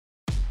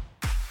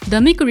The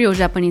Mikrio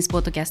Japanese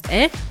Podcast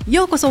へ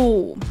ようこ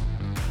そ。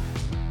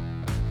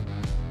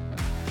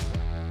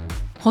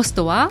ホス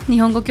トは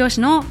日本語教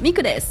師のミ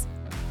クです。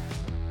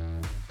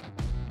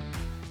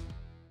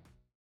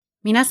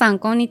皆さん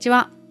こんにち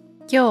は。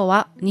今日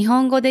は日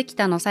本語でき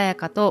たのさや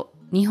かと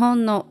日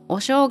本の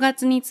お正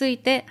月につい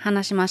て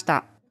話しまし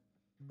た。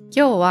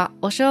今日は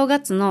お正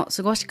月の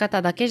過ごし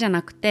方だけじゃ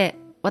なくて、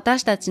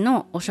私たち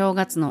のお正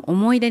月の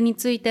思い出に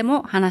ついて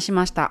も話し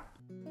ました。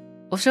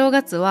お正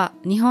月は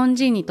日本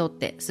人にとっ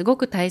てすご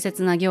く大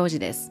切な行事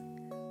です。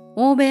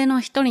欧米の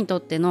人にと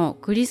っての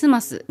クリス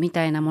マスみ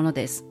たいなもの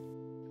です。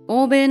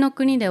欧米の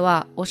国で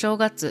はお正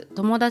月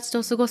友達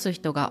と過ごす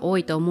人が多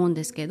いと思うん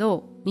ですけ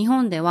ど、日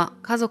本では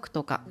家族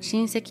とか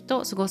親戚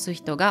と過ごす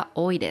人が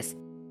多いです。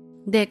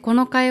で、こ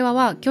の会話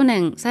は去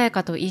年さや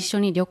かと一緒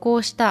に旅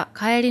行した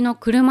帰りの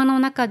車の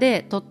中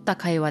で撮った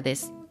会話で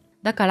す。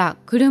だから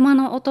車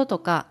の音と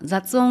か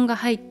雑音が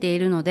入ってい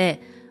るので、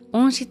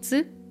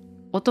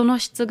音の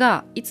質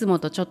がいつも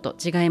とちょっと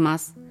違いま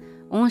す。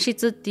音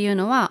質っていう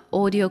のは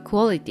オーディオク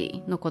オリテ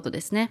ィのこと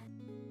ですね。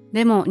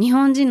でも日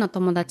本人の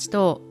友達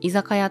と居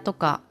酒屋と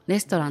かレ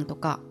ストランと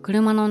か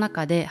車の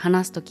中で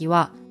話すとき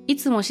はい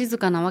つも静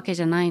かなわけ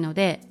じゃないの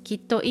で、きっ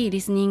といいリ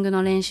スニング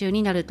の練習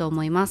になると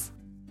思います。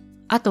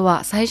あと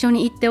は最初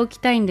に言っておき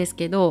たいんです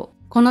けど、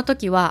この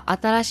時は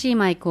新しい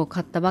マイクを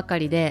買ったばか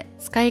りで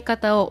使い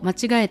方を間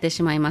違えて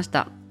しまいまし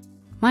た。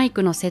マイ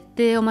クの設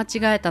定を間違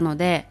えたの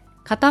で、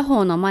片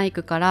方のマイ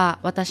クから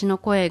私の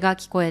声が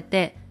聞こえ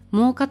て、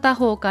もう片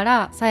方か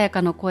らさや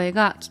かの声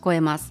が聞こ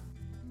えます。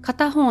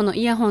片方の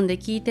イヤホンで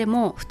聞いて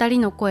も2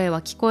人の声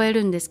は聞こえ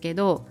るんですけ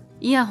ど、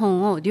イヤホ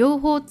ンを両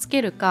方つ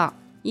けるか、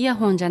イヤ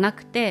ホンじゃな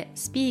くて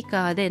スピー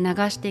カーで流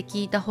して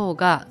聞いた方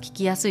が聞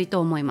きやすい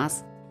と思いま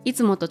す。い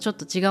つもとちょっ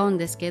と違うん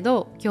ですけ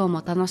ど、今日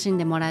も楽しん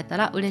でもらえた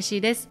ら嬉し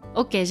いです。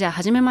 OK、 じゃあ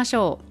始めまし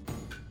ょ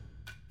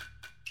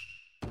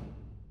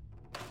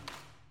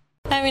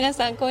う。はい、皆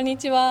さんこんに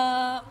ち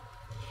は。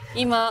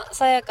今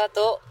さやか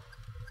と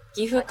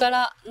岐阜か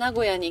ら名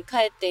古屋に帰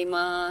ってい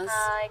ます。は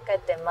い、帰っ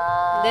て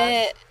ます。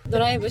で、ド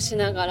ライブし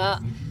ながら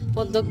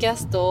ポッドキャ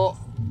ストを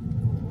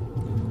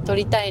撮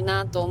りたい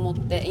なと思っ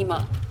て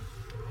今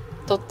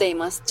撮ってい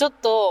ます。ちょっ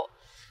と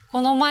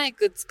このマイ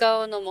ク使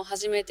うのも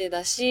初めて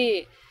だ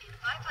し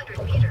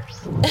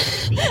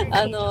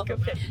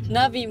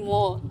ナビ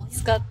も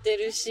使って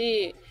る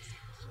し、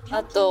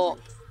あと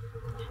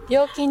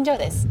料金所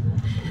です。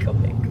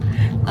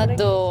あ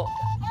と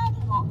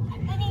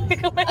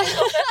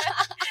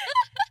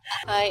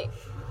はい、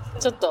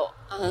ちょっと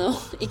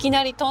いき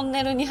なりトン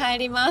ネルに入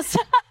ります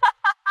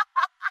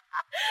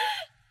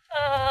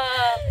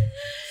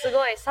す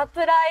ごいサ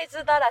プライ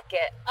ズだら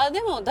け。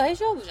でも大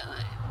丈夫じゃな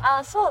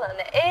い？そうだ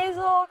ね。映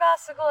像が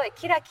すごい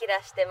キラキ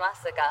ラしてま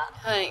すが、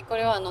はい、こ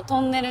れはト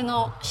ンネル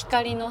の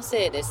光の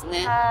せいです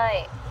ね。は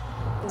い。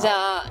じゃ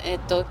あ、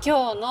今日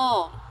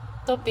の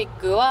トピッ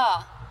ク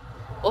は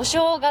お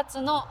正月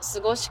の過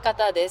ごし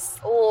方で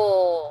す。は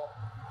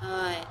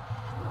い。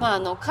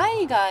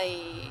海外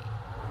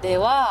で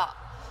は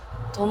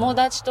友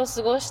達と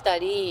過ごした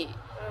り、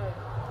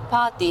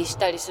パーティーし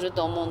たりする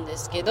と思うんで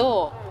すけ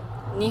ど、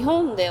日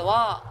本で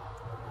は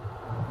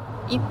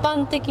一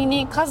般的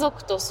に家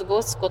族と過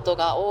ごすこと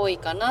が多い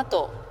かな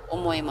と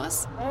思いま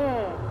す。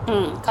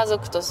家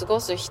族と過ご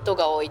す人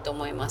が多いと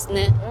思います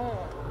ね。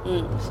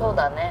そう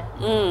だね。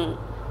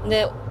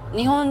で、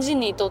日本人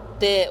にとっ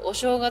てお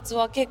正月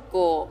は結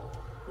構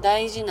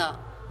大事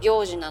な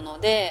行事なの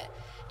で、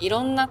い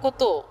ろんなこ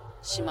とを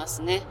しま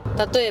すね。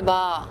例え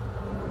ば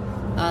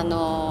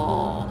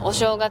お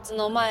正月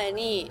の前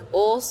に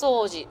大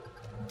掃除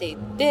って言っ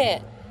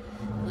て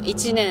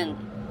1年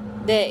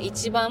で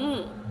一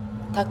番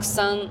たく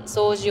さん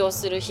掃除を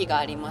する日が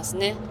あります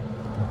ね。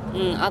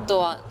あと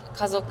は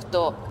家族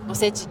とお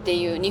せちって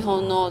いう日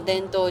本の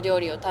伝統料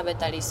理を食べ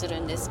たりす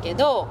るんですけ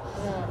ど、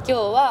今日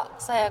は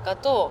さやか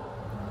と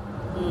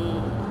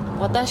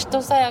私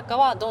とさやか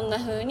はどんな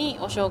風に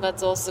お正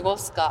月を過ご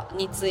すか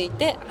につい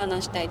て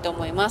話したいと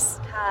思いま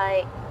す。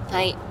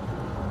はい、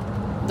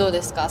どう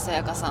ですかさ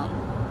やかさん。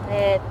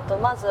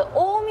まず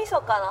大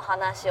晦日の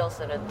話を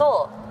する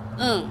と、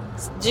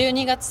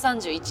12月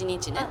31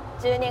日ね。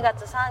12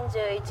月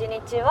31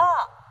日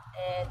は、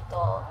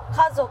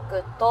家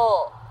族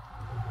と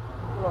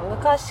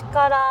昔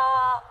から、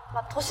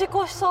年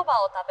越しそば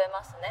を食べ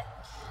ますね。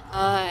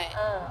はい、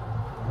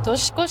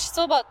年越し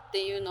そばっ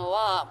ていうの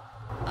は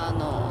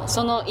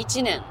その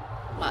1年、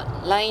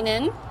来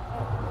年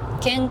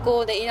健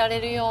康でいられ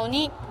るよう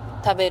に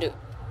食べる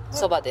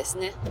そばです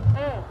ね。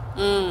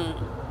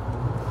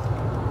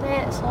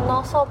で、そ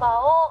のそば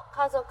を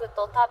家族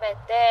と食べ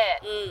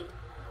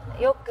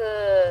て、よ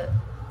く、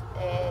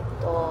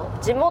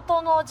地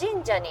元の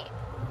神社に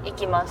行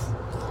きます。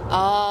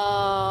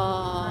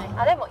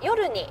でも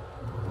夜に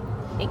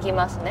行き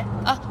ますね。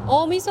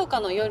大晦日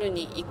の夜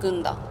に行く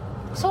んだ。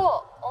そう、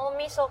大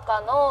晦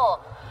日の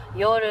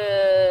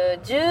夜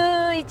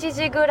11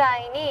時ぐら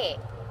い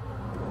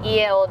に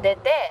家を出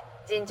て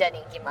神社に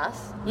行きま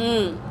す。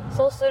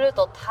そうする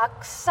とた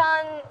くさん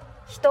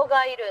人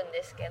がいるん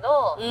ですけ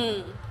ど、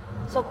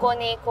そこ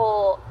に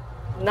こ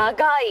う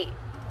長い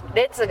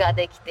列が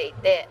できてい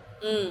て、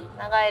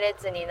長い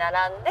列に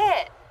並ん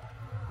で、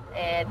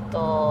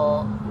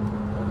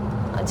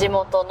地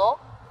元の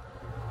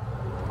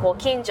こう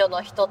近所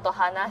の人と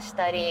話し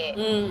たり、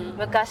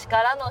昔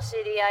からの知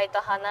り合いと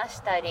話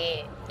した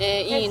り、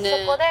いい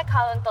ね。そこで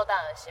カウントダ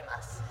ウンし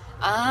ます。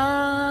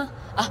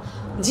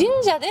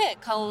神社で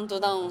カウント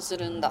ダウンす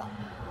るんだ。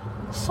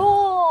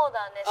そう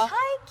だね。最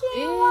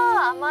近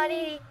はあま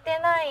り行って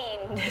ない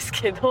んです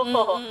けど、でも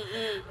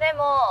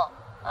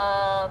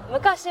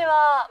昔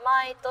は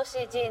毎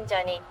年神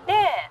社に行って、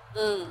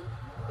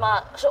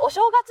お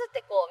正月っ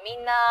てこうみ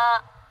んな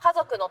家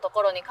族のと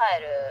ころに帰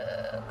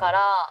るか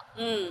ら、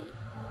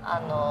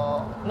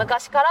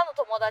昔からの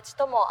友達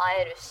とも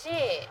会えるし。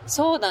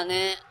そうだ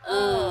ね。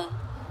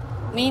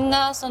みん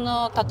な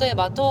例え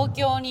ば東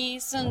京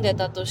に住んで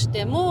たとし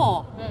て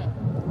も、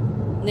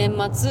年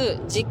末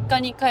実家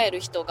に帰る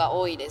人が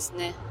多いです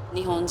ね、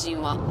日本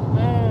人は。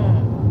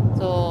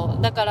そ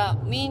うだから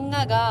みん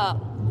なが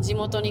地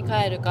元に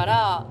帰るか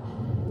ら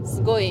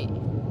すごい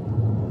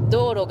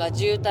道路が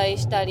渋滞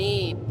した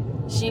り、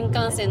新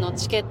幹線の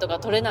チケットが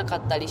取れなか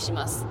ったりし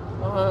ます。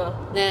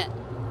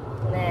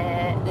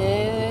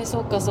そ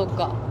っかそっ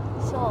か。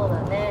そう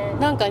だね。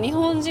なんか日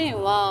本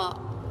人は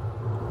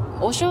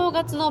お正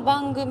月の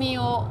番組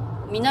を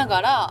見な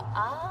が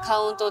らカ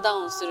ウントダ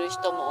ウンする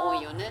人も多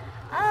いよね。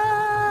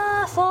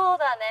そう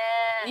だね。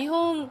日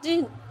本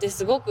人って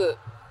すごく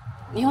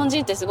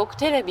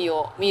テレビ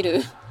を見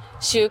る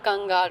習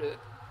慣がある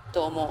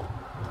と思う。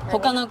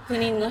他の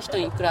国の人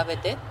に比べ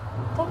て。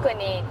特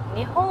に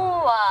日本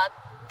は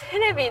テ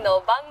レビ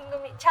の番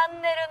組チャ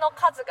ンネルの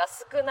数が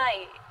少な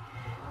い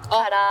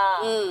か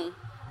ら、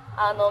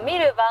見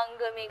る番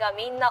組が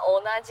みんな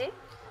同じ。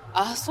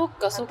そっ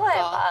かそっか。例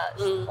えば、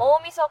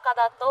大晦日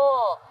だ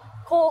と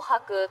紅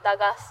白歌合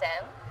戦、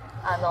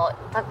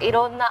い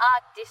ろんなア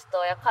ーティス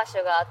トや歌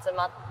手が集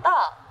まっ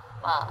た、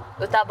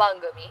歌番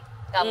組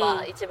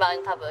が一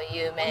番多分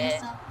有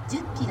名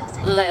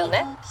だよ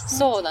ね。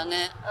そうだ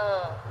ね。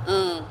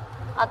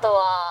あと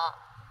は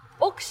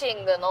ボクシ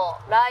ングの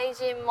雷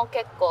神も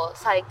結構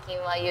最近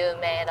は有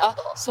名だ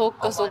と思います。そっ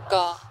かそっ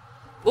か。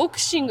ボク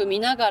シング見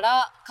なが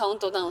らカウン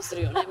トダウンす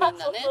るよね、みんな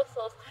ね。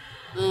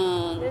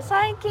で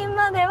最近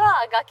まで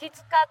はガキ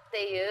使っ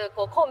ていう、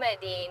こうコメ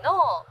ディの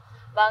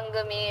番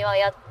組が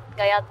や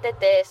って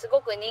てすご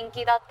く人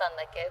気だったん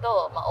だけ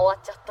ど、終わ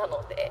っちゃった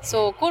ので。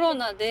そうコロ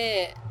ナ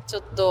でち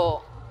ょっ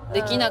と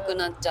できなく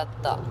なっちゃっ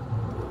た。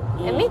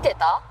見て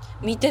た？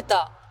見て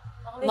た。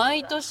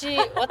毎年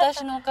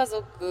私の家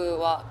族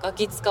はガ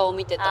キ使を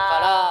見てたか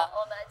ら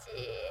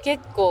同じ。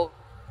結構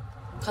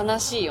悲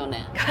しいよ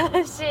ね。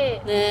悲しい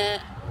ね。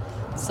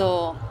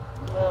そ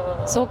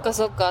う、そっか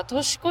そっか。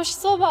年越し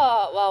そば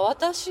は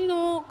私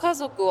の家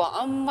族は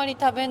あんまり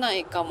食べな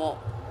いかも。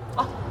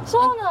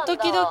そうなんだ。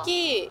時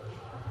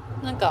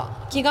々なんか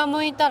気が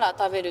向いたら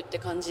食べるって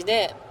感じ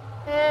で、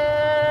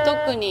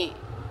特に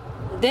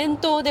伝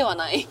統では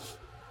ない。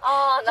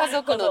家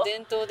族の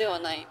伝統では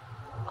ない。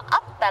あ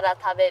ったら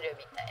食べる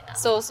みたいな。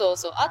そうそう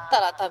そう。あっ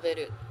たら食べ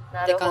る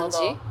って感じ。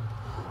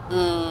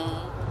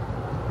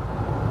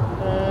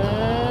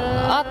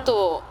あ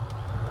と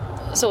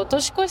そう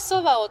年越し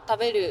そばを食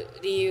べる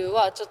理由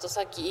はちょっと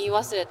さっき言い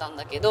忘れたん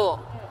だけど、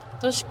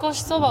年越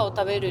しそばを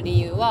食べる理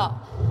由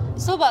は、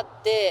そばっ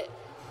て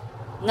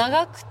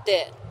長く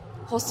て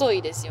細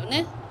いですよ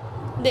ね。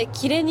で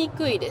切れに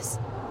くいです。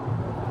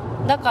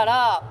だか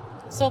ら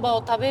そば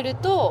を食べる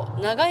と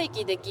長生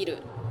きでき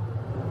る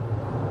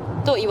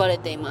と言われ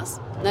ていま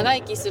す。長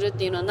生きするっ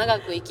ていうのは長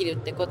く生きるっ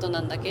てことな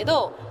んだけ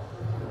ど、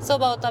そ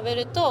ばを食べ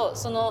ると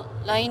その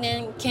来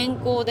年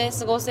健康で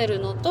過ごせる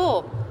の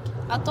と、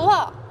あと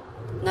は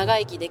長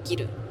生きでき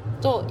る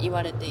と言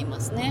われていま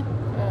すね。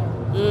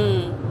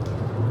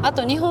あ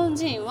と日本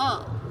人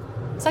は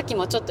さっき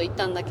もちょっと言っ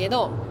たんだけ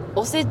ど、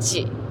おせ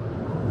ち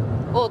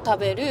を食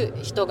べる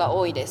人が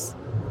多いです。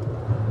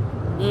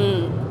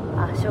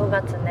正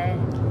月ね。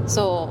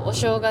そう、お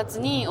正月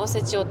にお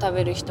せちを食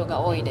べる人が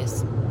多いで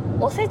す。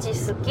おせち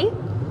好き？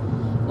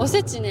お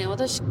せちね、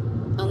私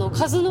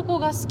数の子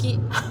が好き。す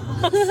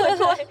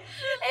ごい。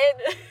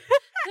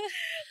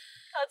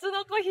数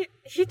の子一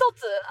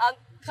つ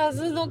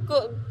数の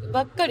子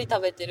ばっかり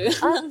食べてる。おせ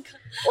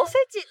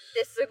ちっ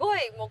てすごい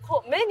も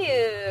うメニ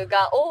ュー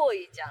が多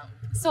いじゃ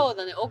ん。そう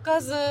だね、おか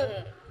ず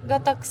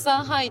がたく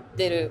さん入っ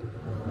てる。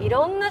い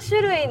ろんな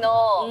種類の、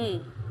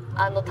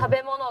食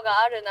べ物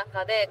がある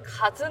中で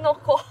数の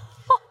子。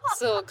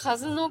そう、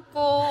数の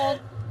子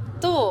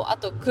とあ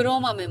と黒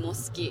豆も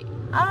好き。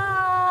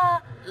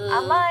甘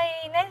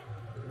いね。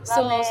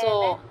そう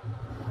そ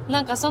う。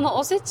なんかその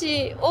おせ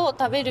ちを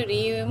食べる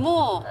理由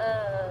も、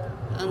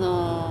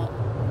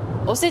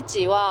おせ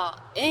ち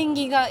は縁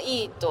起が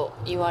いいと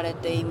言われ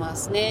ていま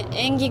すね。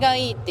縁起が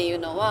いいっていう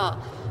のは、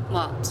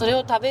それ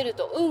を食べる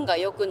と運が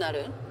良くな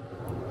る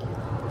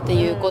って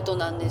いうこと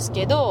なんです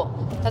けど、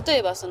例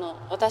えば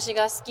私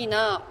が好き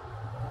な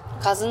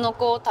数の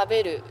子を食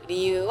べる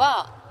理由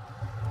は、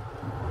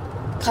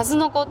数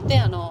の子っ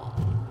て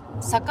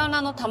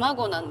魚の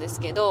卵なんです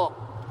けど、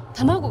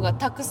卵が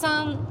たく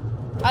さん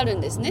ある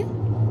んですね。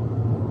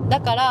だ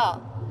から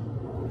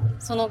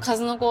その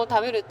数の子を食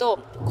べると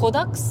子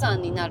だくさ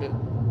んになる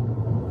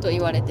と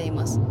言われてい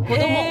ます。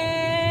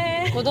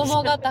子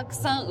供がたく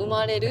さん生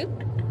まれる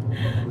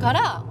か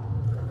ら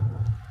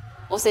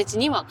おせち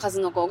には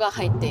数の子が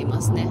入ってい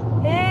ますね。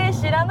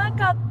知らな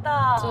かっ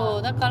た。そ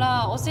うだか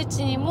らおせ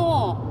ちに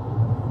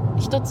も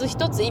一つ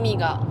一つ意味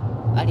が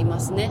あり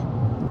ますね。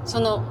そ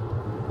の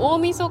大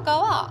晦日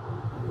は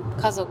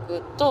家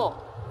族と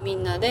み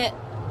んなで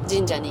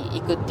神社に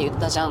行くって言っ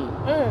たじゃん。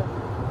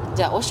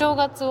じゃあお正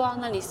月は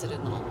何する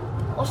の？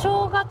お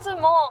正月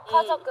も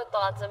家族と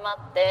集ま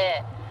っ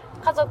て、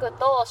家族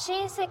と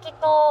親戚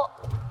と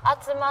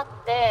集まっ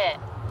て、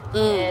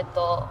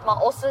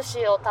お寿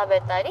司を食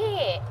べたり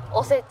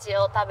おせち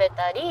を食べ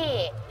た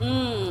り、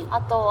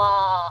あと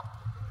は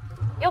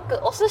よ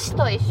くお寿司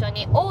と一緒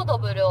にオード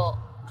ブルを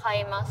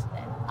買います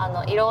ね。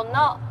いろん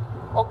な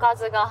おか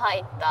ずが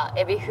入った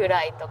エビフ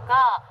ライと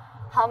か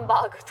ハン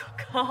バーグと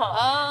か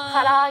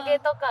唐揚げ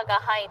とかが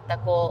入った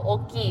こう大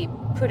きい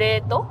プ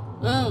レート、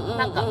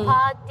なんか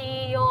パーテ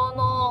ィー用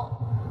の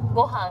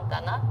ご飯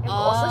かな。よく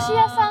お寿司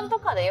屋さんと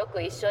かでよ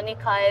く一緒に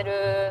買え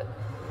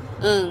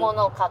るも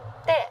のを買っ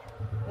て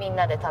みん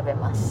なで食べ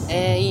ます。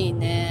いい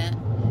ね。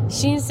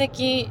親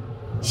戚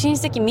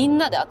みん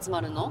なで集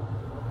まるの？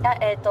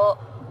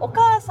お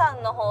母さ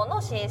んの方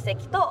の親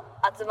戚と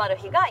集まる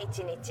日が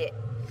1日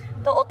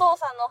と、お父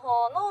さんの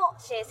方の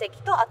親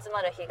戚と集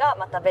まる日が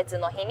また別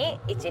の日に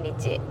1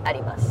日あ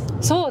ります。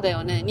そうだ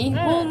よね。日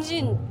本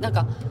人、なん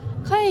か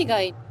海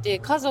外って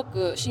家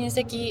族親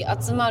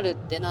戚集まるっ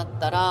てなっ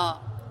た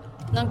ら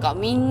なんか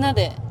みんな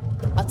で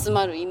集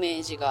まるイメ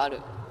ージがあ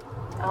る。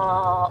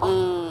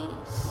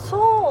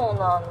そう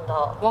なんだ。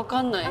わ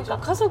かんない。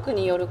家族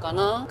によるか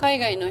な。海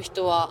外の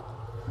人は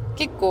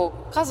結構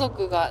家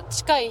族が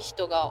近い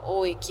人が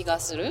多い気が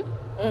する。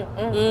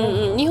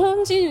日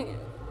本人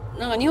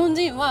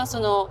は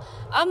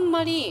あん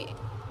まり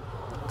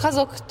家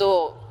族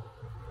と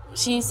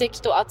親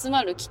戚と集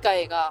まる機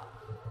会が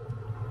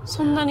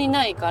そんなに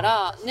ないか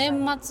ら、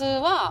年末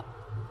は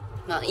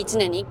1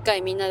年に1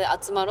回みんなで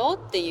集まろう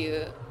ってい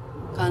う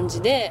感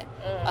じで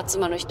集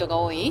まる人が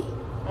多い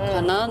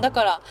かな。だ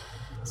から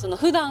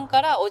普段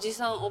からおじ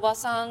さんおば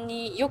さん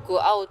によ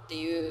く会うって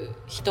いう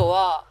人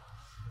は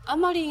あん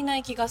まりいな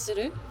い気がす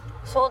る。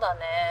そうだ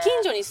ね。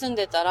近所に住ん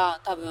でたら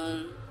多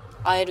分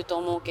会えると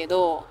思うけ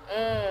ど、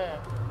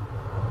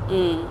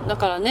だ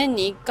から年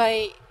に1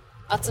回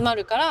集ま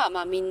るから、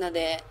みんな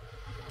で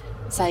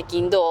最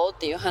近どうっ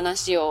ていう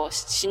話を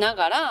しな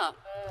がら、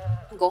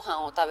ご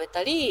飯を食べ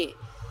たり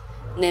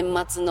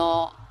年末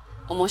の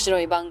面白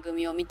い番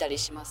組を見たり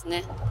します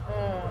ね。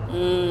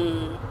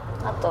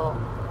あと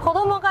子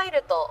供がい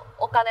ると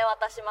お金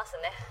渡します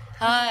ね。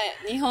は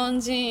い、日本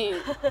人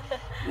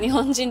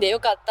でよ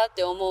かったっ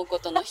て思うこ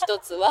との一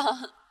つは子供だ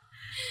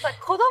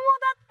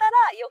った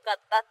らよか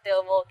ったって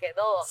思うけ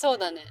ど。そう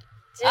だね。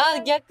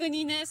逆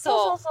にね。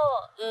そう、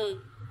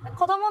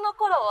子供の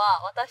頃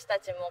は私た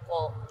ちも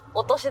こう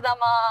お年玉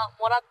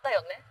もらった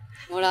よね。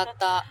もらっ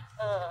た、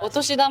お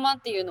年玉っ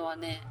ていうのは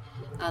ね、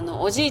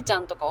おじいちゃ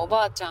んとかお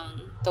ばあちゃ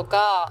んと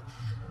か、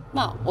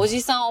お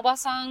じさんおば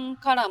さん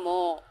から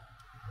も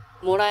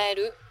もらえ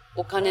る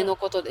お金の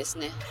ことです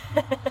ね。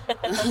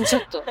ちょ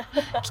っと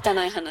汚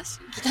い話。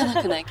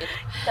汚くないけど。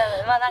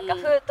なんか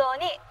封筒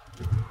に、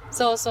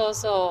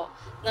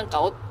なん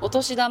か お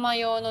年玉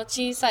用の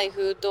小さい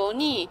封筒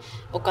に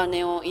お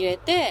金を入れ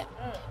て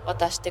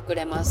渡してく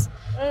れます。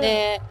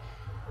で、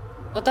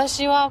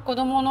私は子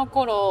供の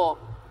頃、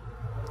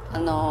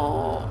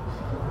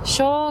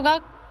小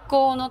学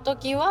校の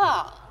時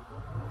は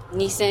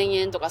2000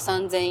円とか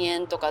3000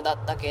円とかだっ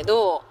たけ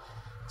ど、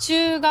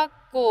中学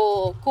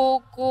校高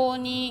校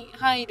に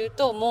入る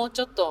ともう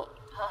ちょっと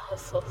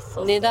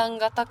値段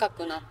が高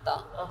くなっ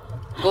た。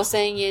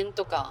5000円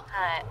とか。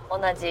は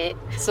い、同じ。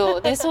そ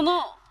うで、そ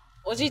の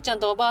おじいちゃん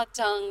とおばあ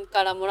ちゃん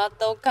からもらっ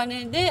たお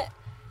金で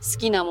好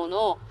きなも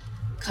のを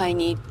買い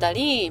に行った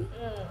り、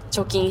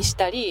貯金し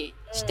たり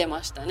して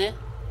ましたね。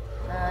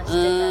してた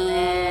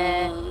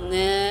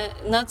ね。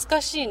懐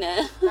かしいね。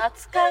懐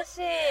かし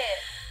い。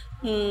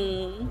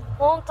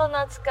ほんと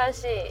懐か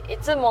しい。い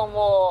つも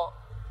も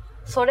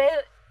うそれ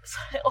お年玉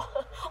も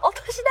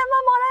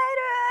らえ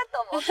る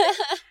と思って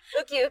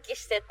ウキウキ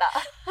してた。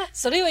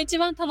それを一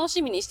番楽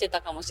しみにして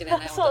たかもしれ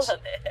ない。そうだ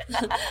ね。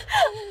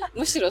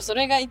むしろそ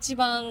れが一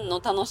番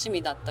の楽し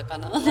みだったか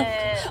な。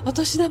お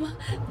年玉、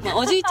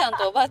おじいちゃん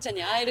とおばあちゃん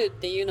に会えるっ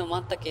ていうのもあ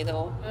ったけ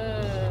ど、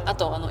あ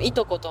とい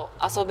とこと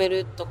遊べ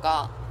ると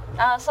か、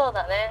そう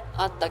だね、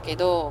あったけ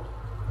ど、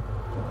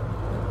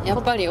や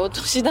っぱりお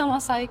年玉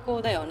最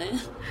高だよね。今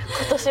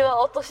年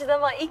はお年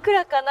玉いく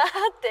らかなっ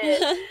て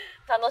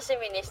楽し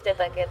みにして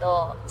たけ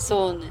ど、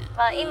そうね。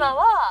今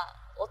は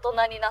大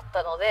人になっ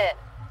たので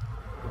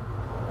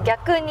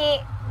逆に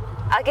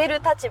あげる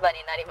立場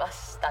になりま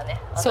したね、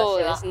私は。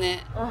そうです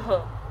ね。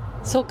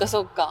そっ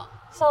か。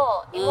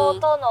そう、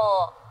妹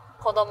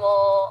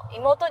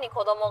に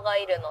子供が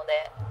いるの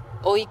で、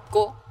甥っ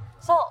子。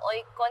そう、甥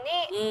っ子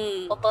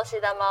にお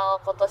年玉を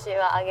今年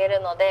はあげ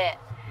るので、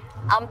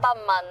アンパ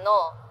ンマンの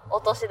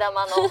お年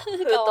玉の封筒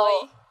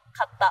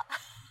買った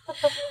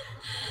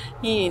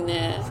いい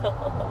ね。そう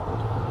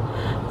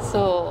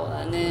そう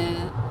だね。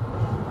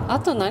あ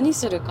と何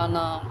するか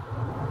な。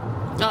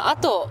あ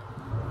と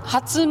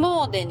初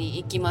詣に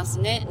行きます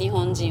ね、日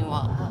本人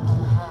は。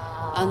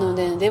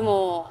で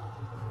も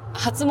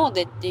初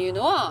詣っていう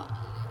のは、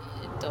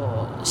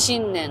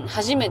新年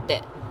初め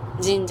て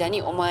神社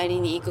にお参り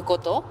に行くこ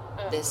と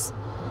です、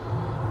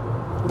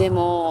で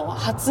も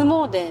初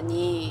詣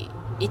に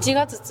1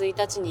月1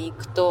日に行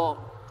くと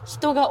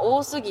人が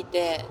多すぎ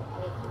て、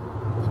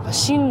なんか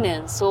新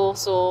年早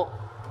々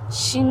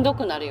しんど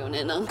くなるよ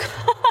ね、なんか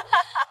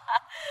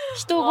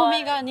人混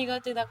みが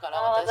苦手だから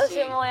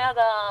私もや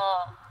だ。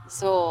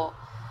そ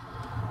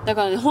うだ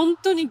からね、本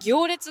当に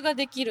行列が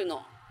できる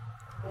の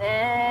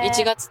ね。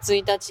1月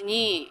1日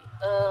に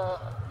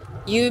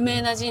有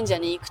名な神社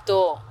に行く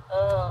と、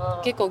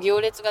結構行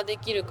列がで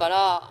きるか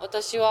ら、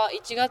私は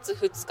1月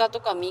2日と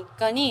か3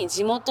日に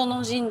地元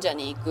の神社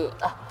に行く。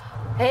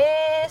へ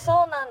え、そう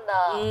なんだ。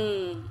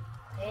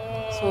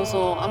そう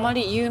そう、あま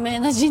り有名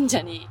な神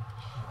社に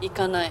行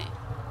かない。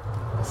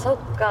そっ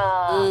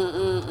か。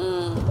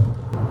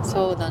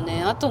そうだ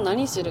ね。あと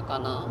何するか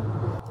な。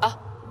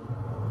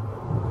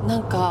な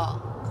ん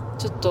か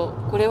ちょっと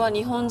これは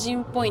日本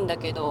人っぽいんだ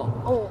け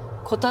ど、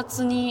こた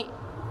つに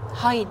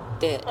入っ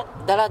て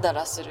ダラダ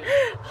ラする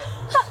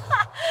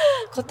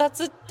こた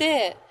つっ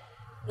て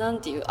な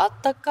んていう、あっ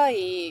たか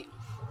い、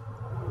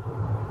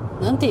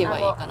なんて言えば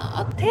いいか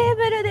な、テー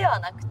ブルでは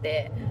なく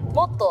て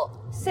もっと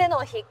背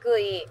の低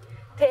い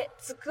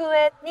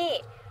机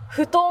に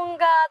布団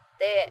があっ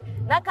て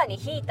中に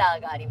ヒータ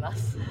ーがありま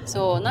す。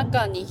そう、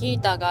中にヒー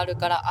ターがある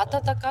から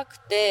暖かく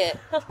て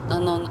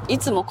い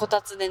つもこ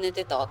たつで寝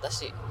てた。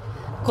私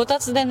こた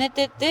つで寝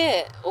て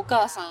て、お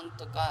母さん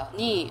とか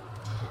に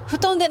布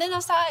団で寝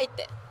なさいっ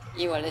て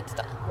言われて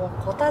た。もう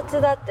こた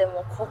つだって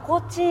もう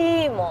心地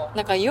いいもん。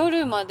なんか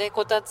夜まで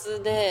こた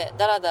つで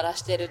ダラダラ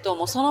してると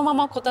もうそのま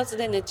まこたつ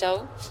で寝ちゃ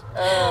う。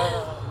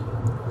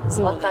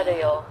わかる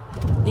よ。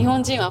日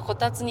本人はこ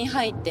たつに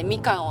入ってみ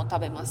かんを食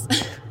べます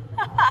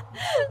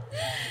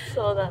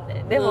そうだ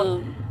ね。でも、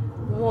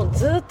もう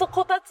ずっと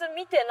こたつ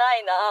見てな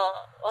いな、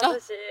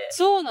私。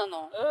そうな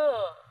の？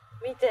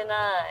見て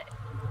ない。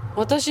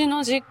私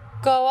の実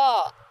家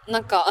はな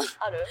んか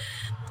あ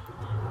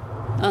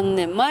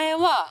る？前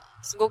は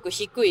すごく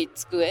低い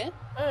机、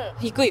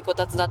低いこ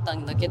たつだった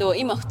んだけど、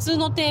今普通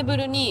のテーブ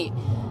ルに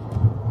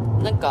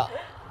なんか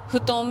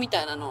布団み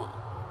たいなの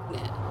ね、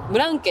ブ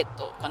ランケッ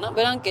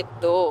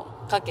トを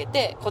かけ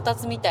てこた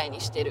つみたいに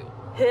してる。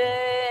へ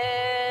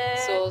え。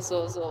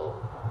そ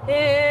う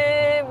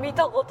へえ、見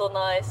たこと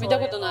ない。見た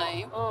ことな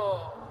い？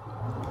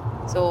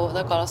そう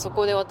だから、そ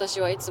こで私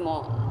はいつ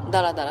も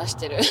ダラダラし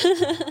てるへ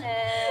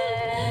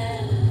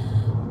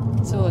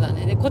え。そうだ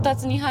ね。でこた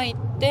つに入っ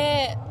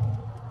て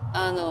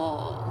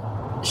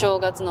正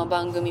月の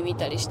番組見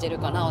たりしてる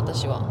かな、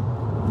私は。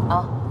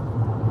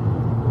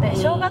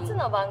正月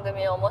の番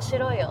組面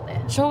白いよ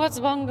ね。正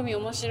月番組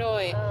面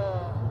白い、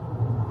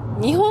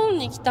日本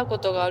に来たこ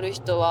とがある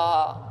人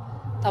は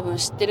多分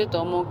知ってる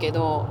と思うけ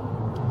ど、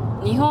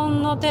日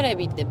本のテレ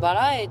ビってバ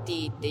ラエテ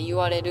ィって言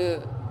われ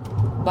る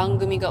番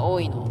組が多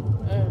いの。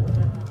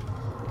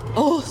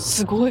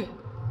すごい。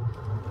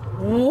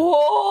おおめっ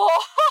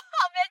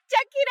ちゃ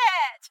綺麗。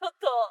ちょっ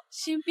と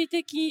神秘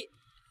的。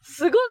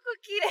すごく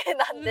綺麗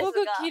なんですが。す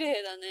ごく綺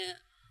麗だね。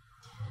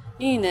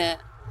いいね。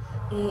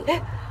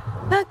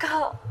なん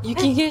か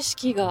雪景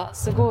色が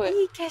すごい。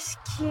いい景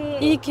色。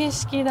いい景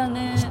色だ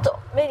ね。ちょっと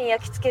目に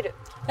焼き付ける。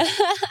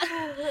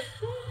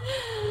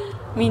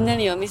みんな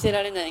には見せ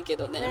られないけ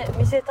どね。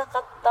見せたか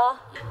っ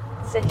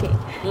た。ぜひ、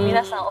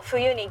皆さん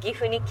冬に岐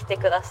阜に来て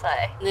くださ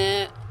い。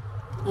ね、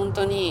本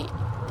当に。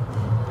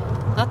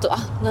あと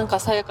なんか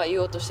さやか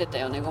言おうとしてた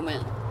よね。ごめ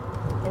ん。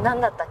何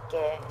だったっ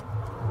け？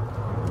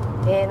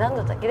何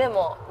だったっけ？で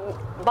も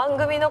番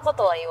組のこ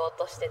とは言おう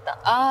としてた。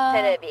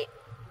テレビ。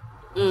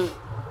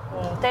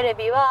テレ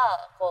ビ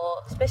は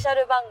こうスペシャ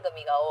ル番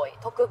組が多い。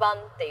特番っ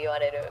て言わ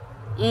れる。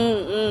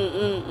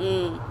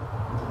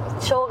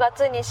正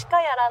月にしか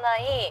やらな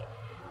い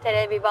テ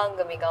レビ番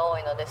組が多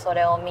いので、そ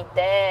れを見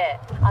て、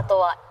あと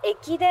は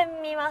駅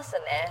伝見ます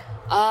ね。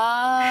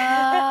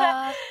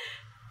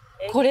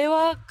これ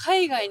は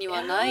海外に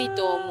はない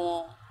と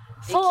思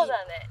う。そう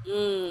だね。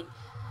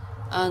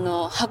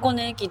箱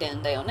根駅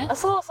伝だよね。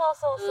そう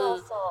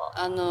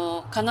神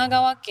奈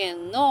川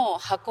県の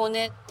箱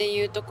根って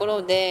いうとこ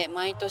ろで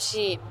毎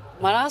年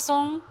マラ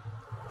ソン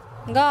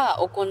が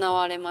行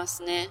われま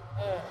すね。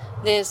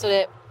でそ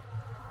れ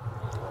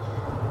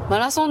マ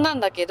ラソンなん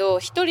だけど、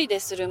一人で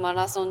するマ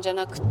ラソンじゃ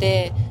なく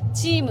て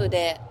チーム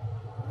で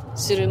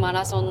するマ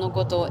ラソンの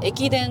ことを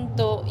駅伝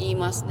と言い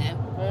ますね。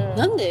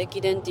なんで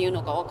駅伝っていう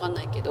のか分かん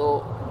ないけ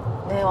ど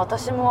ね、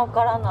私も分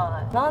から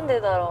ない。なん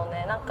でだろう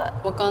ね。なんか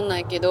分かんな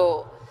いけ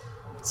ど、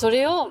そ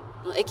れを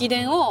駅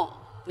伝を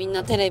みん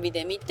なテレビ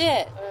で見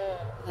て、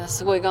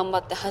すごい頑張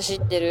って走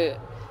ってる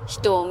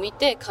人を見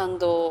て感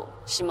動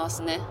しま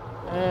すね。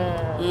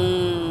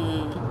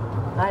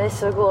あれ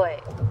すごい。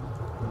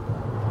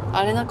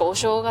あれなんかお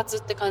正月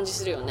って感じ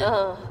するよね。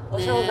お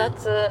正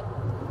月、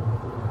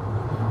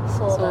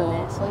そうだ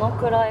ね。その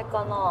くらい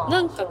かな。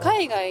なんか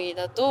海外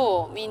だ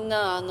とみん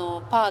な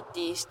パーテ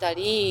ィーした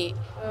り、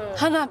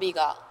花火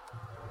が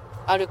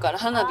あるから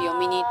花火を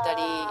見に行った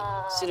り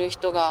する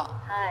人が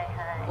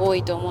多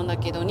いと思うんだ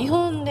けど、日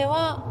本で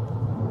は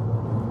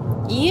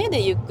家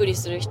でゆっくり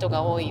する人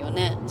が多いよ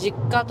ね。実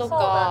家と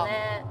か、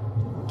ね、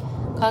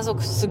家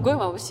族、すっごい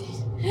眩しい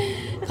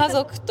家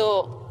族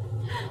と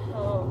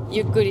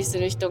ゆっくりす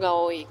る人が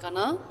多いか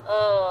な。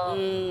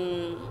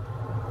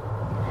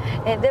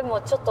で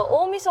もちょっと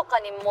大晦日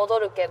に戻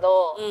るけ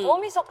ど、大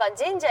晦日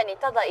神社に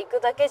ただ行く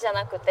だけじゃ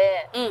なく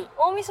て、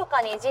大晦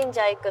日に神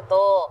社行く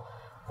と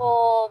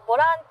こうボ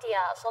ランテ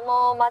ィア、そ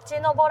の町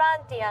のボラ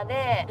ンティア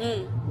で、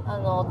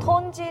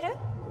豚汁、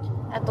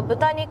あと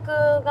豚肉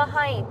が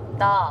入っ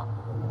た、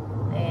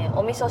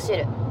お味噌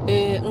汁、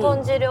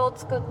豚汁を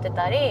作って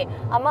たり、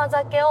甘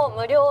酒を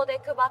無料で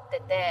配って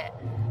て、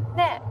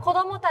で子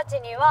供たち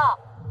には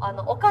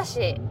お菓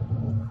子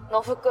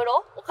の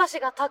袋、お菓子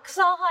がたく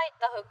さん入っ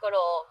た袋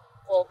を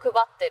こう配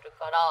ってる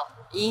から。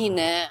いい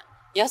ね、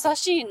優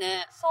しい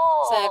ね。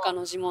さやか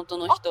の地元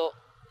の人。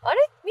あ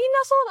れ、みん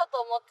なそうだ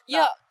と思ってた。い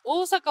や、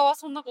大阪は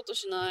そんなこと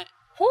しない。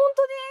本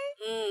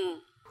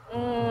当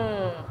に？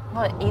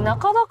まあ田舎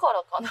だか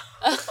らかな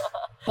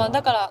まあ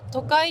だから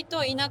都会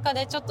と田舎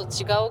でちょっと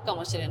違うか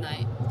もしれな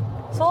い。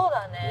そう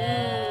だ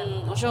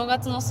ね。お正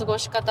月の過ご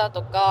し方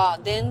とか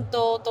伝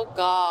統と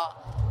か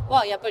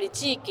はやっぱり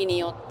地域に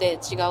よって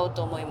違う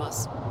と思いま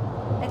す。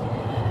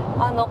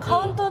カ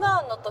ウントダ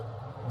ウンの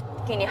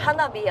時に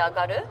花火上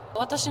がる？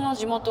私の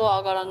地元は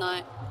上がらな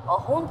い。あ、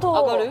本当？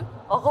上がる？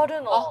上が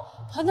るの。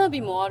花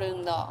火もある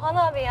んだ。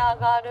花火上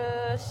が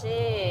る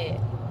し、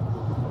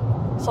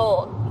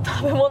そう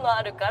食べ物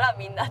あるから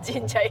みんな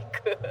神社行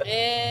く。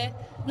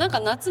なんか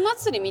夏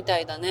祭りみた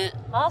いだね。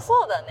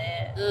そうだ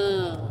ね。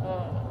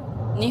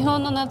日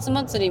本の夏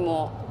祭り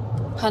も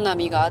花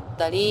火があっ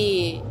た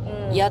り、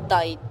屋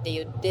台って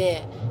言っ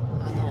て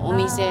お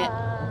店、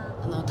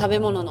食べ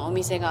物のお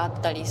店があ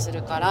ったりす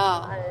るか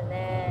ら、ある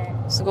ね。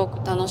すご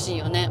く楽しい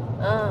よね。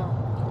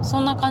そ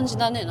んな感じ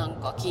だね、なん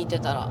か聞いて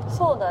たら。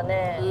そうだ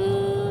ね。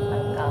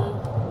なん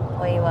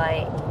かお祝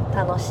い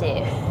楽しい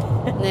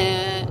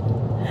ね。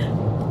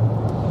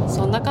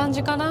そんな感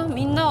じかな。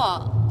みんな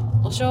は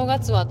お正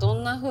月はど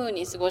んな風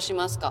に過ごし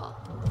ますか？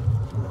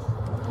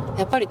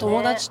やっぱり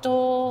友達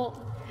と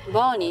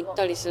バーに行っ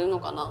たりするの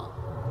かな。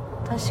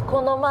私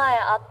この前会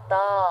っ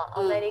た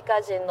アメリ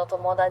カ人の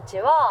友達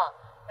は、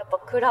やっぱ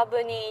クラ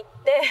ブに行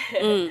っ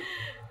て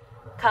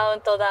カウ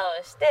ントダウ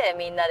ンして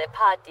みんなで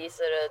パーティー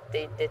するって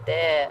言って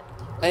て、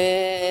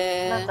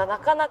なんかな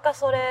かなか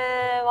それ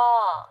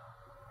は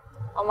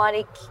あま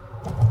り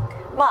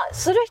まあ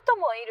する人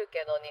もいる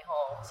けど、日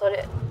本そ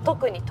れ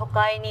特に都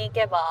会に行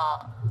け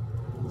ば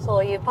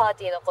そういうパー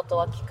ティーのこと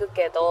は聞く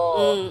けど、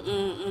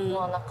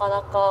まあなか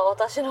なか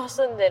私の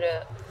住んで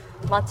る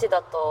町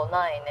だと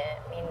ない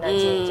ね。みんな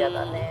神社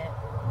だね。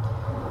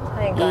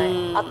海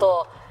外、あ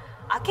と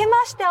明け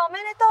ましておめ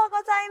でとうご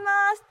ざい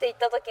ますって言っ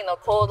た時の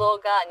行動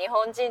が日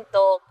本人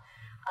と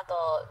あと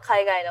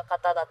海外の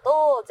方だ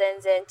と全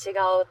然違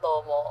うと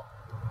思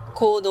う。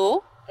行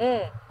動？な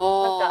ん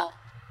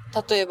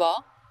か例え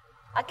ば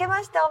明け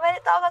ましておめで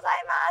とうござ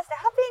いますって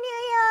ハッピーニ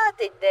ューイヤーっ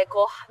て言って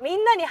こうみ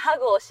んなにハ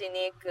グをし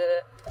に行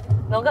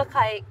くのが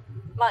海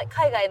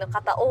外の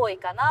方多い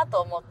かな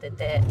と思って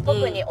て、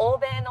特に欧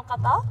米の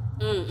方、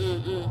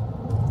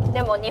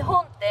でも日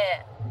本っ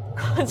て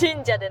こう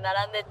神社で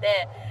並んで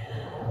て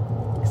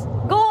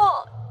5、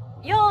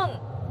4、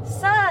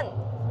3、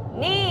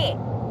2、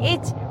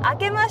1明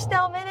けまして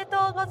おめでと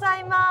うござ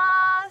いま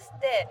すっ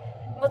て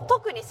もう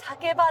特に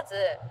叫ばず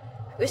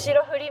後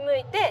ろ振り向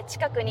いて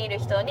近くにいる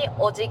人に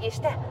お辞儀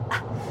して、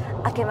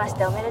明けまし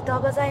ておめでと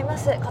うございま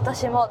す、今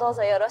年もどう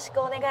ぞよろしく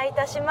お願いい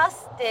たしま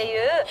すっていう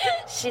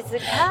静か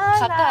な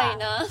硬い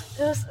な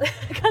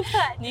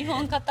硬い日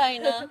本硬い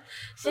な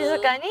静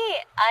かに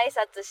挨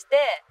拶して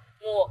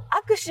も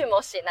う握手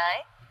もしな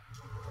い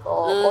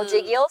お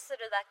辞儀をする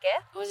だ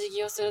け。お辞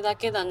儀をするだ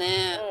けだ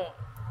ね。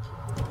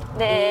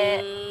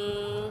で、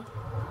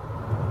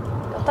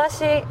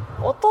私一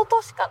昨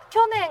年か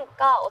去年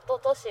か一昨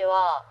年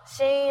は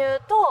親友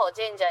と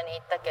神社に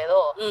行ったけ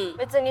ど、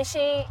別に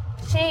親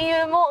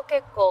友も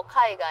結構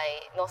海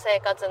外の生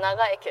活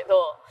長いけ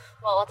ど、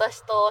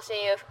私と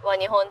親友は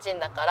日本人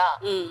だか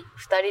ら、2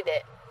人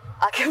で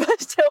明けま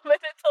しておめ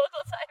でとう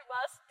ございま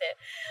すって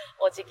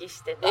お辞儀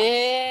してた。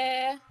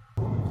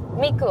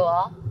ミク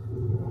は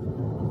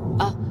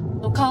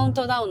カウン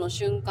トダウンの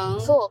瞬間？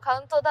そう、カ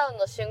ウントダウン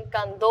の瞬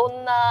間ど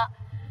んな、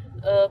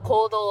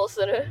行動を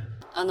する？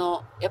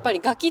やっぱり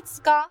ガキ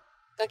ツカ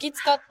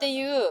って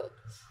いう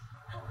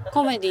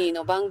コメディ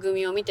の番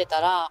組を見て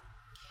たら、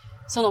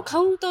そのカ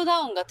ウントダ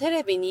ウンがテ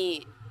レビ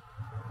に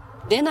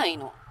出ない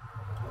の。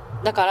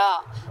だか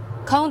ら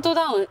カウント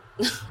ダウン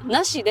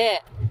なし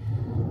で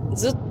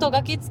ずっと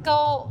ガキツ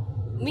カを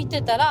見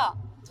てたら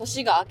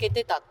年が明け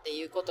てたって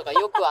いうことが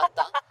よくあっ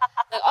た。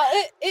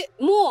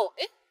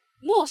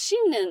もう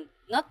新年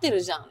なって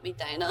るじゃんみ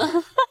たいな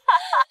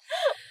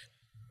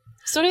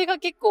それが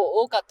結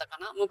構多かったか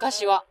な、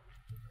昔は。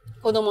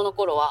子供の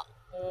頃は。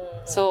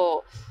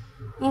そ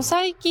うもう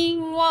最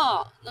近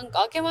はなん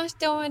か明けまし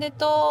ておめで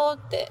と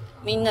うって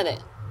みんなで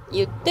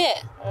言っ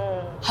て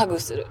ハグ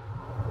する。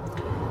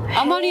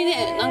あまり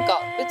ねなんか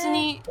別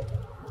に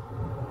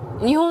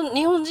日本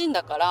人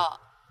だから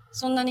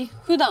そんなに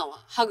普段は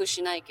ハグ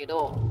しないけ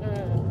ど、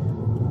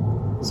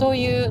そう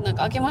いうなん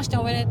か明けまして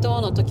おめでと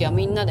うの時は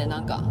みんなでな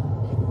んか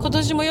今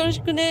年もよろ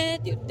しくね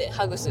って言って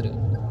ハグする。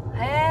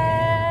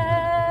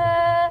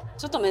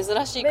ちょっと珍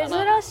しいか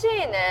な。珍しい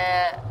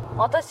ね。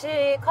私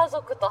家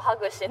族とハ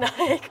グしない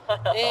か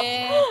ら、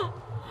家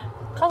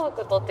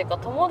族とっていうか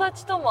友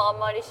達ともあん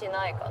まりし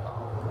ないかな。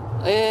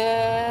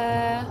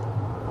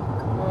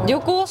旅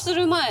行す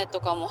る前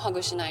とかもハ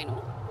グしない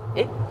の？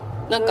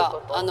なん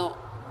か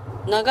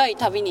長い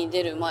旅に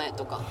出る前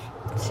とか。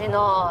し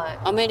な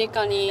い。アメリ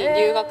カに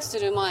留学す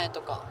る前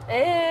とか。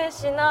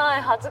しな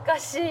い。恥ずか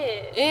しい。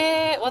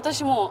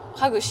私も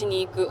ハグし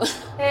に行く。行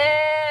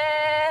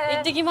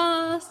ってき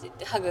ますって言っ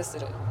てハグす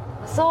る。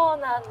そう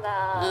なん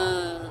だ。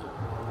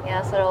い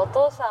や、それお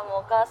父さんも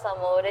お母さん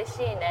も嬉し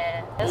い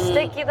ね。素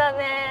敵だ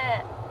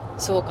ね。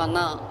そうか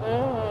な。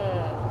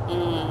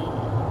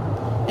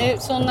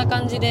そんな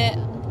感じで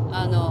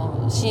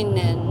新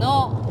年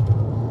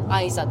の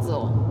挨拶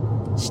を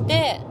し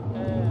て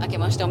明け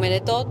ましておめ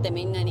でとうって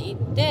みんなに言っ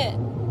て、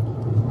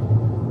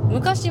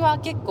昔は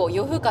結構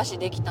夜更かし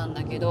できたん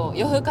だけど、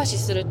夜更かし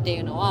するってい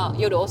うのは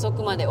夜遅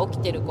くまで起き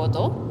てるこ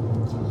と、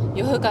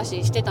夜更か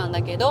ししてたん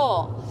だけ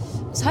ど、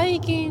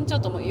最近ちょ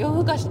っともう夜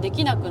更かしで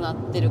きなくなっ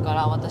てるか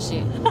ら、私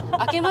明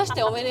けまし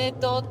ておめで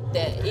とうっ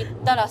て言っ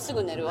たらす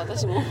ぐ寝る。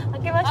私も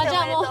明けまして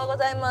おめでとうご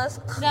ざいま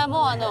す、じゃあ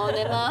もう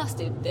寝ますっ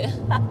て言って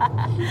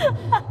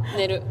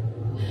寝る。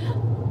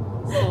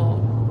そう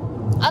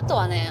あと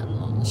はね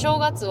正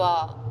月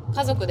は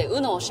家族で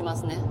UNOをしま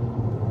すね。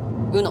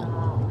UNO。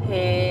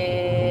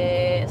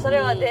へえ。それ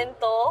は伝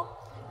統？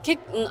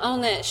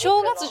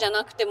正月じゃ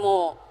なくて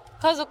も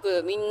家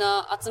族みん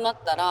な集まっ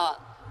たら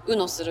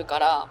UNOするか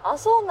ら。あ、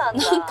そうなん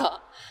だ。なん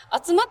か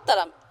集まった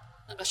ら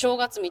なんか正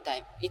月みた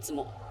い、いつ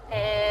も。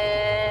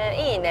へ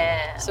え、いい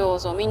ね。そう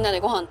そう、みんな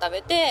でご飯食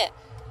べて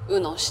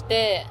UNOし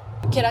て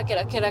ケラケ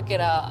ラケラケ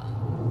ラ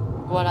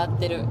笑っ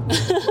てる。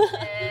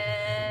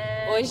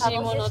美味しい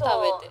もの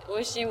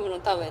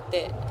食べ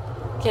て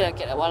ケラ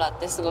ケラ笑っ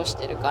て過ごし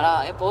てるか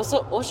ら、やっぱお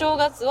正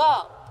月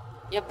は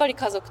やっぱり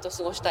家族と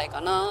過ごしたい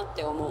かなっ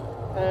て思う。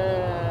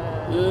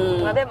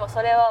まあでも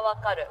それはわ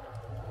かる。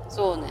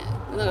そうね。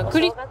なんか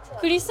ク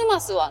リスマ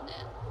スはね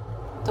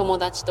友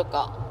達と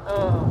か、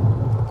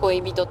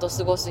恋人と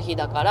過ごす日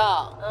だか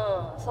ら、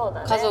そう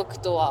だね、家族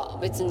とは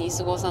別に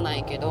過ごさな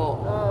いけど、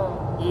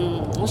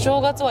お正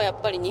月はやっ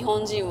ぱり日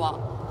本人は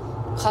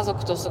家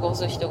族と過ご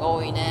す人が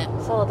多いね。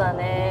そうだ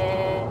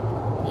ね。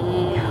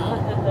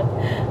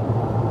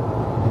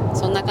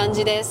そんな感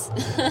じです。は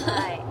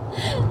い。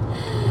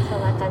そ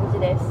んな感じ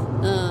です。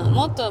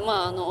もっと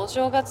お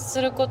正月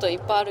することいっ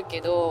ぱいある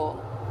けど、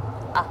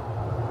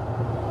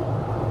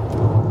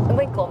も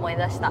う一個思い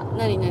出した。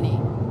何？日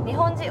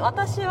本人、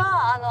私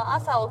は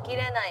朝起き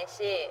れない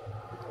し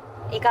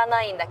行か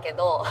ないんだけ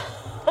ど。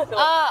分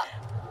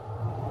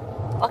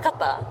かっ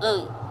た？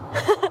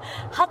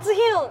初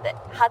日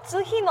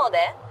の出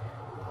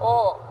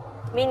を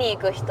見に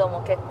行く人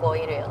も結構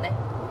いるよね。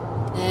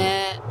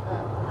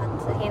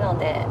初日の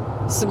出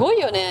すごい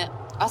よね。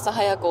朝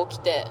早く起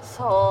きて。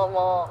そう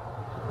も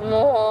う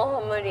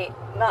無理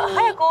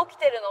早く起き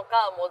てるの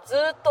かもうず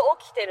っと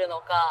起きてるの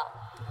か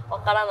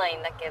わからない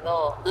んだけ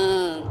ど、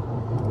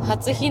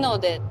初日の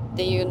出っ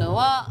ていうの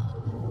は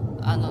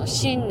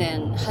新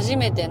年初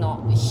めて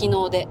の日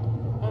の出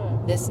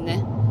です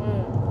ね。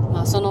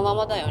そのま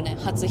まだよね、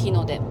初日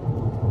の出。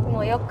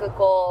もうよく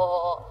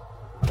こ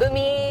う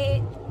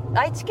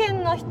愛知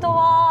県の人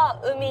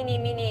は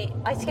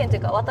愛知県とい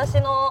うか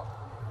私の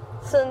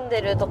住んで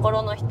るとこ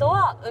ろの人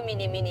は海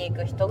に見に行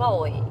く人が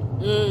多い。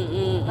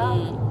日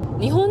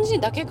本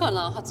人だけか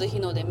な、初日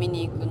の出見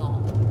に行く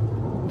の。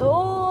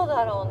どう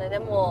だろうね。で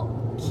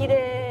も綺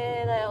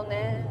麗だよ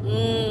ね。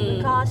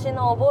昔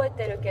の覚え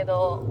てるけ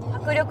ど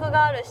迫力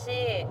がある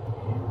し、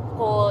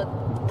こ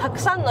うたく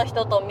さんの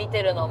人と見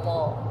てるの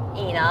も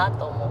いいな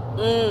と思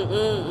う。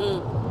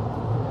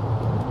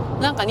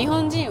なんか日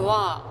本人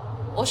は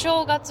お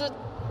正月っ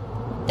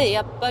て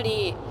やっぱ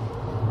り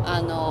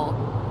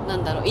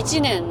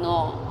1年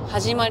の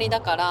始まり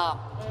だから、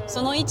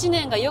その1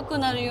年が良く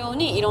なるよう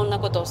にいろんな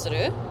ことをす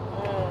る。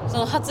そ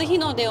の初日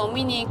の出を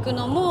見に行く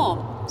の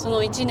もそ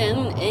の1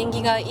年縁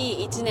起が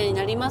いい1年に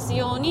なります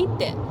ようにっ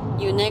て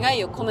いう願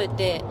いを込め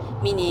て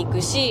見に行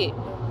くし、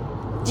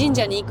神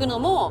社に行くの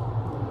も、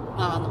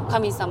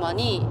神様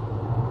に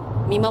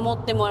見守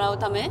ってもらう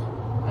ため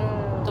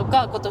と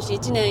か、今年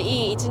1年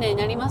いい1年に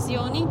なります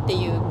ようにって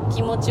いう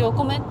気持ちを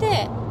込め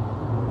て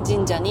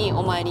神社に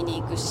お参り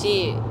に行く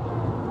し、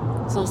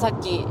そのさっ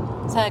き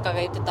さやか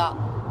が言ってた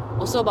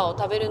お蕎麦を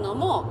食べるの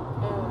も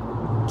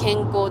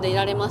健康でい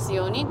られます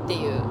ようにって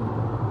いう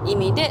意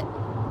味で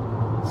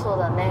そう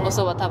だね、お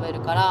蕎麦食べ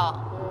るから、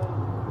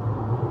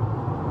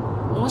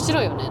面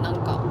白いよね。な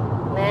んか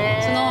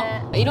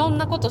ね、いろん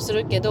なことす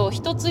るけど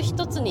一つ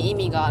一つに意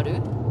味があ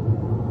る。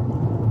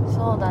そ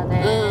そうだ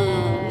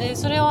ね。で、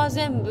それは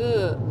全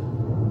部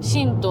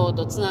神道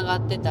とつなが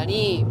ってた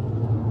り、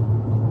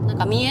なん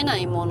か見えな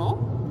いもの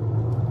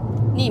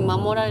に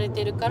守られ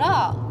てるか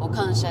ら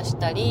感謝し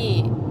た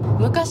り、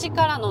昔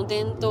からの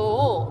伝統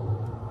を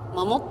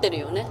守ってる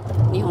よね、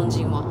日本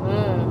人は。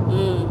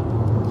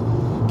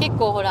結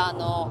構ほら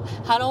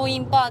ハロウ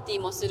ィンパーティ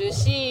ーもする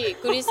し、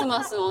クリス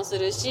マスもす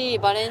るし、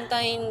バレン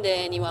タイン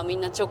デーにはみ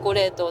んなチョコ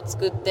レートを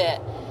作っ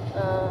て、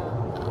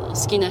好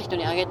きな人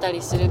にあげた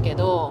りするけ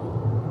ど、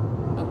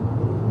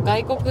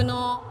外国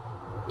の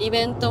イ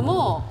ベント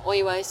もお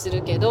祝いす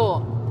るけ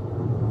ど、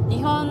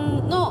日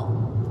本の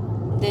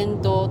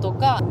伝統と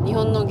か日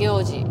本の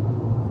行事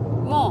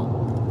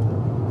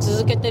も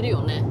続けてる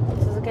よね。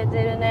続け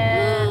てる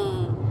ね。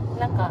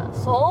なんか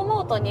そう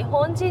思うと日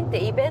本人っ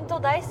てイベント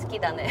大好き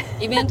だね。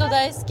イベント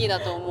大好きだ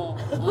と思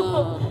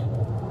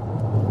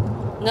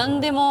う。何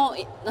でも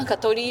なんか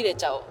取り入れ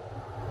ちゃう。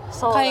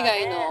そうだね、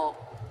海外の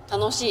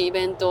楽しいイ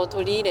ベントを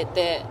取り入れ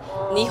て、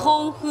日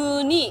本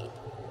風に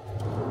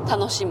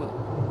楽しむ。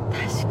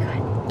確か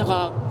に。だか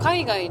ら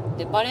海外っ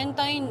てバレン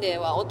タインデー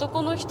は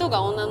男の人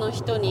が女の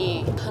人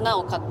に花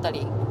を買った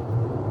り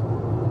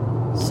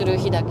する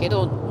日だけ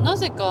ど、な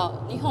ぜ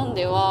か日本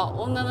では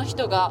女の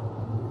人が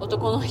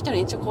男の人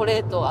にチョコレ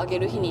ートをあげ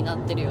る日になっ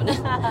てるよね。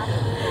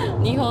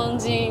日本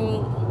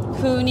人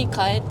風に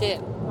変え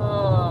て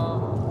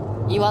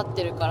祝っ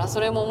てるから、そ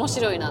れも面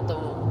白いなと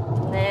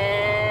思うね。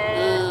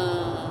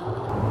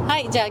は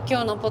い、じゃあ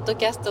今日のポッド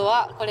キャスト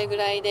はこれぐ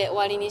らいで終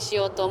わりにし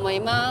ようと思い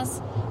ま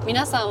す。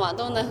皆さんは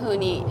どんな風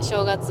に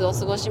正月を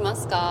過ごしま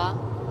すか？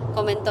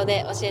コメント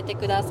で教えて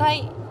くださ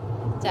い。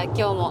じゃあ今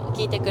日も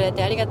聞いてくれ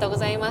てありがとうご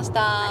ざいまし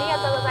た。ありが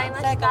とうございま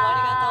した。さやかも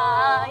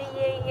ありがとう。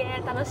いえい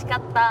え、楽しか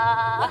っ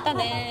た。また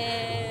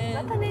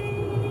ね。またね。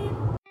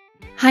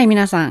はい、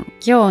皆さん、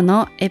今日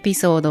のエピ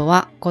ソード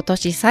は今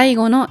年最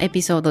後のエ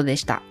ピソードで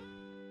した。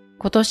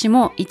今年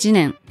も1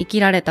年生き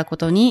られたこ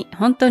とに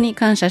本当に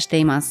感謝して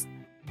います。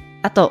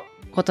あと、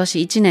今年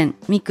1年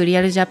ミクリ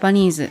アルジャパ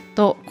ニーズ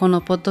とこの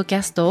ポッドキ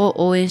ャスト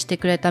を応援して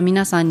くれた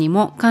皆さんに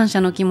も感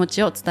謝の気持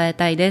ちを伝え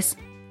たいです。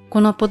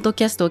このポッド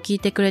キャストを聞い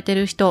てくれて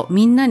る人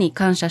みんなに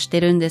感謝して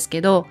るんです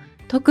けど、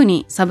特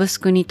にサブス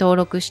クに登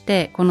録し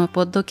てこの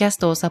ポッドキャス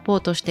トをサポー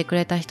トしてく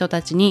れた人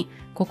たちに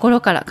心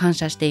から感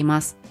謝してい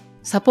ます。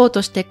サポー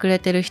トしてくれ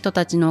てる人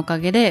たちのおか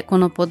げでこ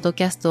のポッド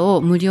キャスト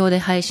を無料で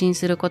配信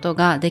すること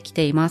ができ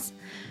ています。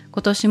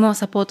今年も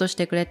サポートし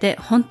てくれて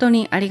本当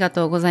にありが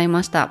とうござい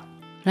ました。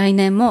来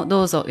年も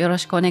どうぞよろ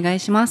しくお願い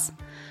します。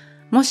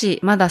もし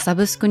まだサ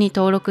ブスクに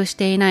登録し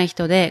ていない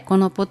人でこ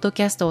のポッド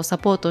キャストをサ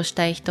ポートし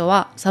たい人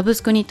はサブ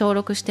スクに登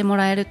録しても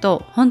らえる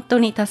と本当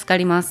に助か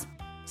ります。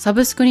サ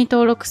ブスクに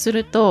登録す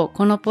ると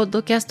このポッ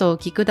ドキャストを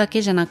聞くだ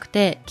けじゃなく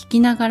て聞き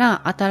なが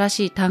ら新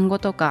しい単語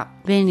とか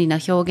便利な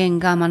表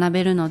現が学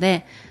べるの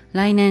で、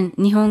来年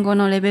日本語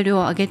のレベル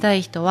を上げた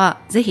い人は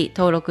ぜひ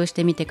登録し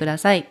てみてくだ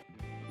さい。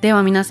で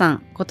は皆さ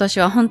ん、今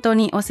年は本当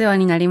にお世話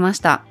になりまし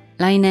た。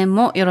来年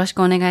もよろし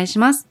くお願いし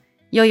ます。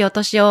良いお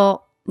年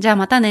を。じゃあ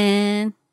またねー。